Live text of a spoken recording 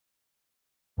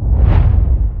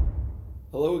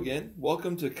Hello again.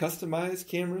 Welcome to CustomEyes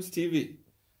Cameras TV.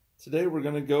 Today we're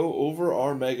going to go over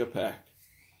our MegaPack.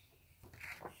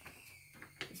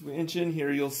 As we inch in here,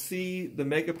 you'll see the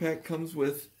MegaPack comes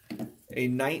with a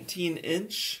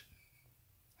 19-inch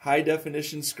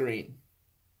high-definition screen.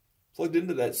 Plugged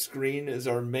into that screen is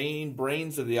our main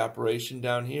brains of the operation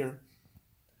down here.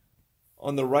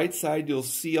 On the right side, you'll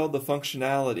see all the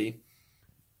functionality.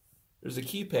 There's a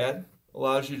keypad,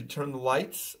 allows you to turn the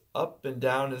lights up and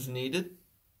down as needed.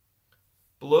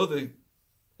 Below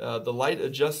the light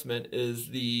adjustment is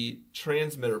the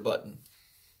transmitter button.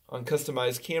 On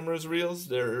customized cameras reels,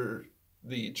 the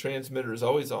transmitter is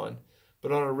always on,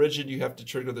 but on a rigid you have to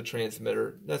trigger the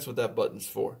transmitter. That's what that button's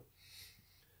for.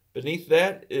 Beneath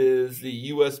that is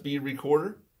the USB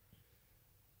recorder.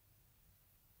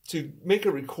 To make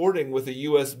a recording with a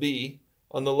USB,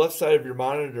 on the left side of your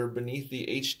monitor beneath the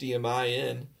HDMI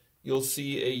in, you'll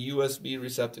see a USB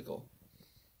receptacle.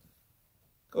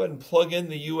 Go ahead and plug in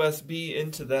the USB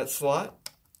into that slot.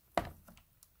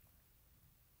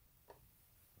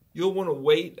 You'll want to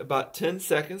wait about 10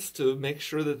 seconds to make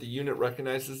sure that the unit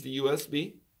recognizes the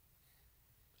USB.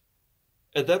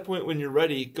 At that point, when you're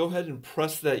ready, go ahead and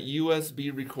press that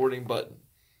USB recording button.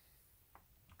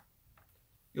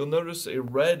 You'll notice a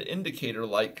red indicator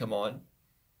light come on.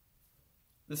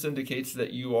 This indicates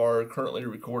that you are currently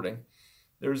recording.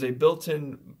 There's a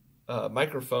built-in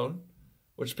microphone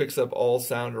which picks up all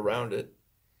sound around it.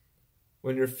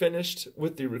 When you're finished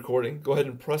with the recording, go ahead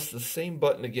and press the same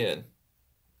button again.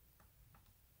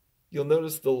 You'll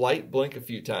notice the light blink a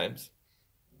few times.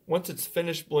 Once it's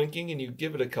finished blinking and you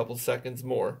give it a couple seconds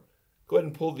more, go ahead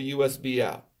and pull the USB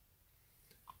out.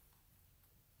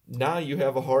 Now you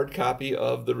have a hard copy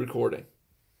of the recording.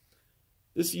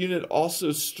 This unit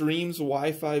also streams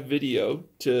Wi-Fi video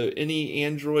to any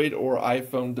Android or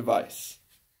iPhone device.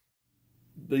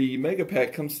 The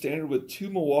MegaPack comes standard with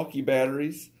 2 Milwaukee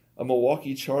batteries, a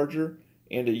Milwaukee charger,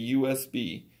 and a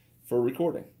USB for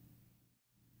recording.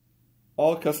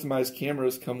 All customized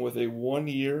cameras come with a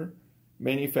 1-year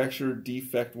manufacturer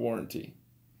defect warranty.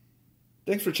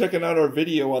 Thanks for checking out our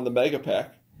video on the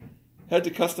MegaPack. Head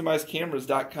to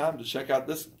CustomEyesCameras.com to check out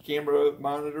this camera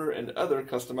monitor and other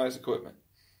customized equipment.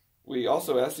 We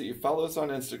also ask that you follow us on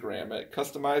Instagram at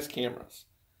CustomEyes Cameras.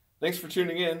 Thanks for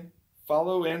tuning in.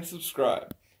 Follow and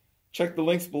subscribe. Check the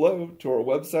links below to our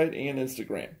website and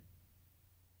Instagram.